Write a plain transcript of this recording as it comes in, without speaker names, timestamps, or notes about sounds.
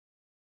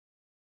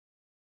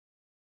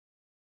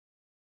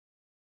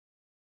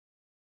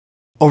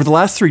Over the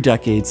last 3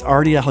 decades,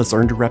 RDL has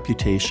earned a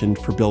reputation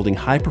for building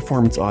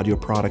high-performance audio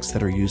products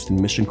that are used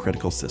in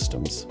mission-critical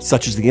systems,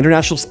 such as the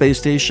International Space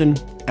Station,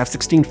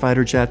 F-16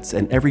 fighter jets,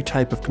 and every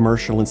type of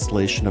commercial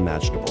installation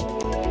imaginable.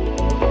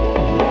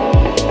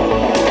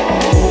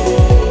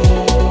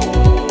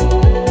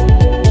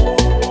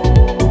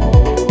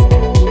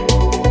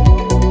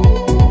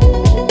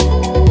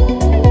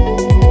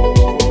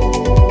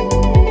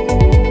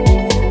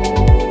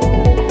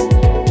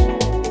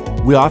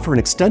 We offer an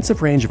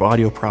extensive range of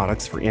audio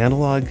products for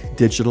analog,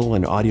 digital,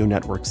 and audio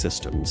network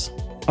systems.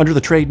 Under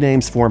the trade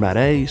names Format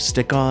A,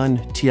 Stick-On,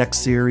 TX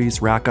Series,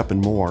 Rackup, and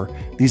more,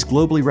 these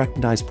globally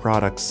recognized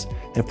products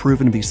have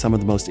proven to be some of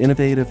the most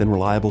innovative and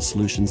reliable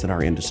solutions in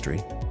our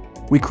industry.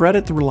 We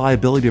credit the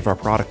reliability of our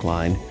product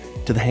line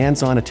to the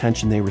hands-on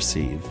attention they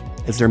receive,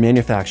 as they're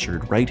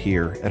manufactured right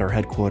here at our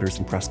headquarters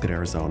in Prescott,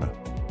 Arizona.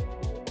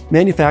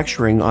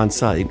 Manufacturing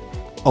on-site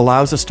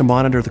allows us to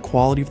monitor the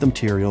quality of the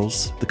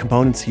materials, the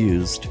components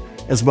used,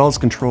 as well as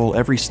control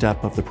every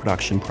step of the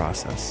production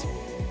process.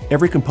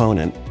 Every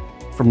component,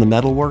 from the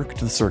metalwork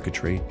to the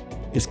circuitry,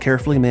 is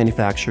carefully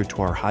manufactured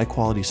to our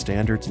high-quality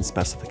standards and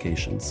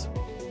specifications.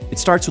 It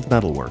starts with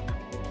metalwork,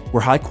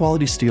 where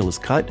high-quality steel is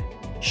cut,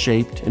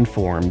 shaped, and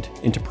formed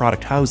into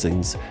product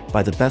housings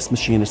by the best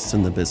machinists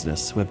in the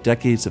business who have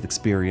decades of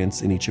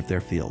experience in each of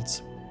their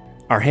fields.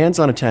 Our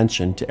hands-on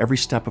attention to every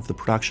step of the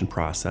production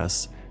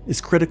process is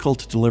critical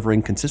to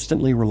delivering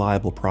consistently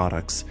reliable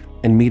products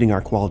and meeting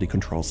our quality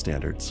control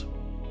standards.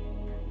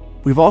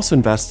 We've also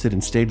invested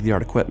in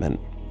state-of-the-art equipment,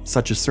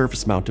 such as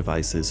surface mount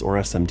devices, or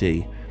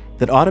SMD,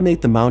 that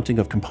automate the mounting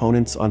of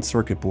components on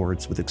circuit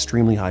boards with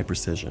extremely high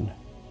precision.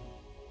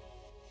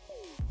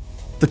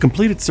 The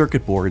completed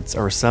circuit boards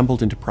are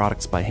assembled into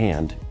products by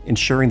hand,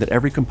 ensuring that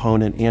every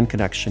component and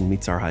connection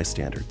meets our high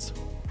standards.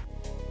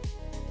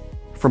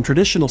 From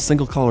traditional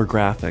single-color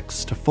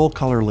graphics to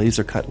full-color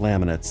laser-cut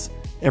laminates,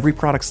 every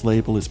product's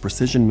label is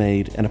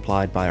precision-made and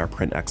applied by our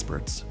print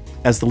experts.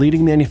 As the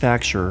leading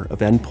manufacturer of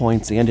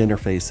endpoints and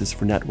interfaces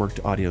for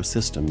networked audio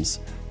systems,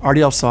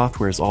 RDL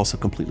software is also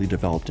completely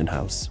developed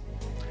in-house.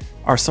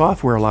 Our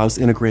software allows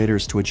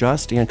integrators to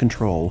adjust and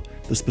control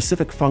the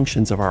specific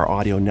functions of our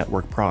audio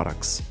network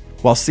products,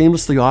 while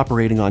seamlessly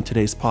operating on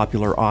today's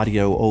popular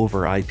audio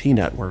over IP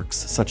networks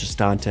such as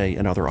Dante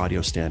and other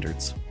audio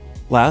standards.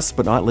 Last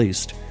but not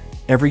least,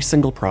 every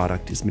single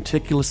product is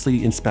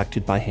meticulously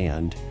inspected by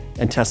hand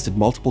and tested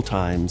multiple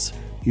times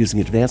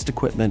using advanced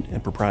equipment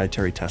and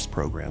proprietary test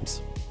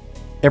programs.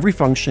 Every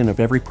function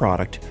of every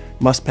product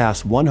must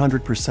pass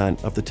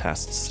 100% of the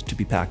tests to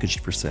be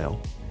packaged for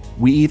sale.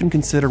 We even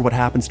consider what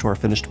happens to our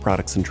finished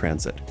products in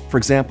transit. For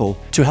example,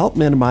 to help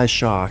minimize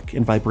shock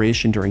and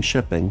vibration during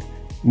shipping,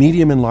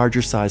 medium and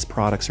larger size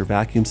products are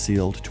vacuum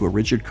sealed to a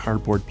rigid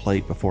cardboard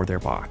plate before they're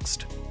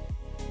boxed.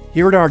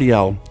 Here at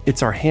RDL,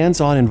 it's our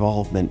hands-on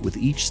involvement with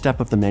each step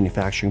of the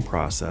manufacturing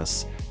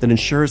process that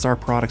ensures our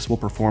products will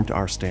perform to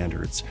our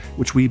standards,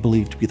 which we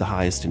believe to be the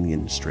highest in the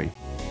industry.